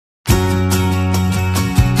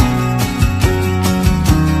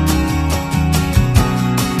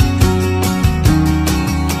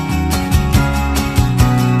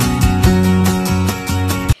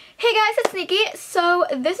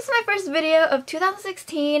video of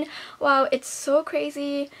 2016. Wow, it's so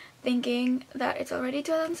crazy thinking that it's already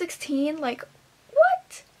 2016. Like,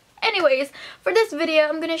 what? Anyways, for this video,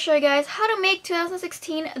 I'm going to show you guys how to make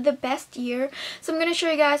 2016 the best year. So I'm going to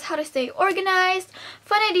show you guys how to stay organized,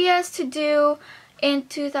 fun ideas to do in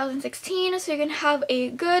 2016 so you can have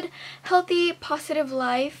a good, healthy, positive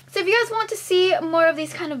life. So if you guys want to see more of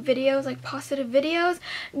these kind of videos, like positive videos,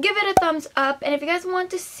 give it a thumbs up. And if you guys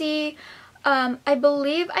want to see, I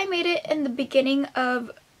believe I made it in the beginning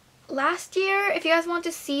of last year. If you guys want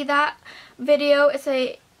to see that video, it's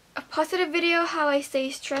a positive video, how I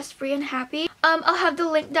stay stress-free and happy. I'll have the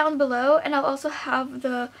link down below, and I'll also have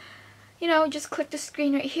the, just click the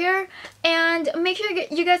screen right here. And make sure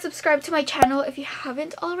you guys subscribe to my channel if you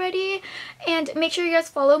haven't already. And make sure you guys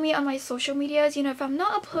follow me on my social medias. If I'm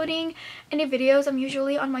not uploading any videos, I'm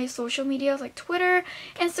usually on my social medias like Twitter,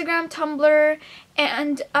 Instagram, Tumblr.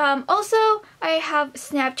 And also, I have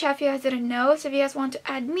Snapchat if you guys didn't know. So if you guys want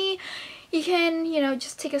to add me, you can,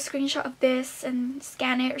 just take a screenshot of this and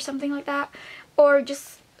scan it or something like that. Or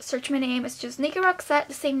just search my name. It's just Nikki Roxette,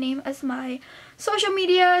 the same name as my social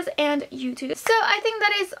medias and YouTube. So I think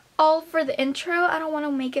that is all for the intro. I don't want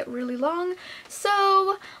to make it really long.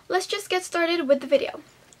 So let's just get started with the video.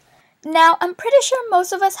 Now, I'm pretty sure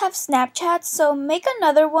most of us have Snapchat, so make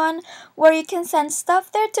another one where you can send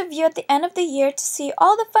stuff there to view at the end of the year to see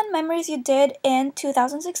all the fun memories you did in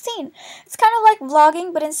 2016. It's kind of like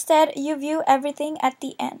vlogging, but instead you view everything at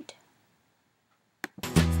the end.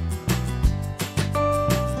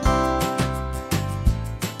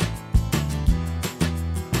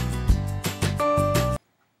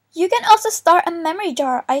 You can also start a memory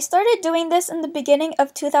jar. I started doing this in the beginning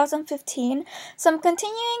of 2015, so I'm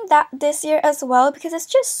continuing that this year as well because it's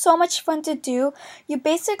just so much fun to do. You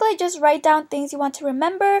basically just write down things you want to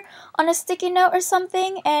remember on a sticky note or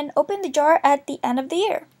something and open the jar at the end of the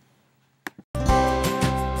year.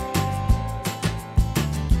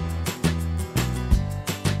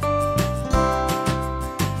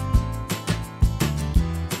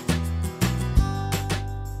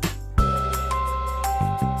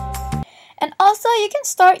 And also, you can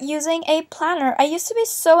start using a planner. I used to be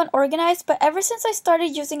so unorganized, but ever since I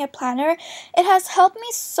started using a planner, it has helped me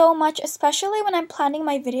so much, especially when I'm planning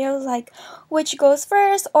my videos, like which goes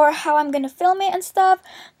first or how I'm gonna film it and stuff.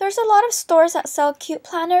 There's a lot of stores that sell cute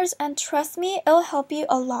planners, and trust me, it'll help you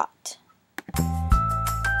a lot.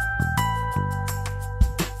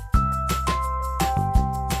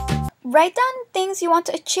 Write down things you want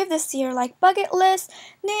to achieve this year, like bucket lists,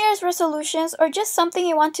 New Year's resolutions, or just something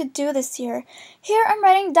you want to do this year. Here I'm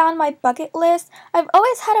writing down my bucket list. I've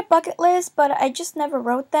always had a bucket list, but I just never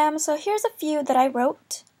wrote them, so here's a few that I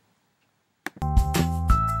wrote.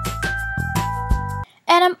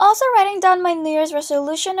 And I'm also writing down my New Year's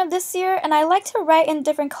resolution of this year, and I like to write in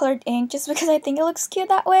different colored ink just because I think it looks cute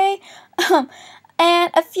that way.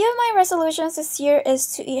 And a few of my resolutions this year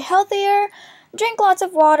is to eat healthier, drink lots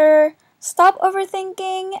of water, stop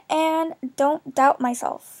overthinking, and don't doubt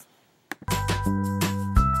myself.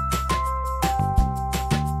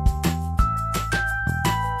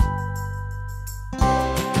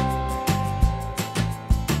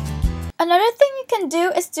 Another thing you can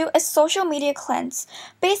do is do a social media cleanse.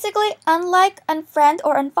 Basically, unlike, unfriend,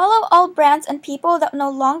 or unfollow all brands and people that no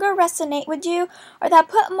longer resonate with you or that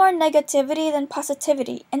put more negativity than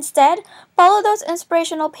positivity. Instead, follow those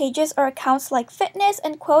inspirational pages or accounts like fitness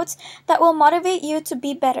and quotes that will motivate you to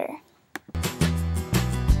be better.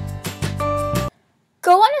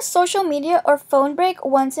 Go on a social media or phone break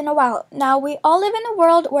once in a while. Now, we all live in a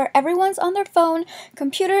world where everyone's on their phone,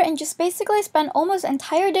 computer, and just basically spend almost an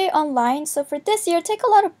entire day online. So for this year, take a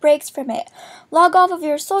lot of breaks from it. Log off of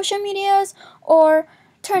your social medias or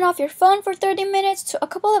turn off your phone for 30 minutes to a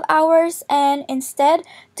couple of hours and instead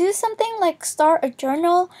do something like start a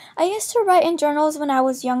journal. I used to write in journals when I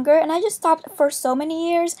was younger and I just stopped for so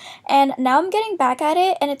many years, and now I'm getting back at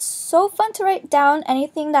it and it's so fun to write down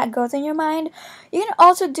anything that goes in your mind. You can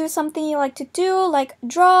also do something you like to do, like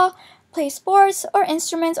draw, play sports or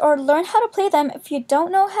instruments, or learn how to play them if you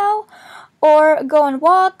don't know how, or go on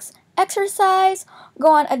walks, exercise,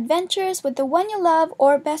 go on adventures with the one you love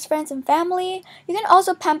or best friends and family. You can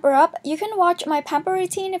also pamper up. You can watch my pamper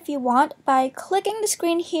routine if you want by clicking the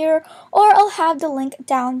screen here, or I'll have the link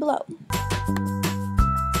down below.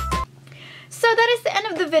 So that is the end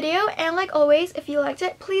of the video, and like always, if you liked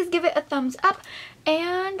it, please give it a thumbs up,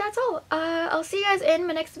 and that's all. I'll see you guys in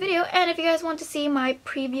my next video, and if you guys want to see my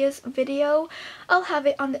previous video, I'll have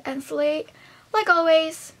it on the end slate. Like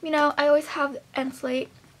always, I always have the end slate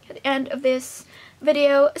at the end of this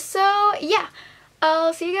video. So yeah,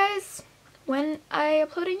 I'll see you guys when I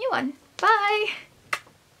upload a new one. Bye!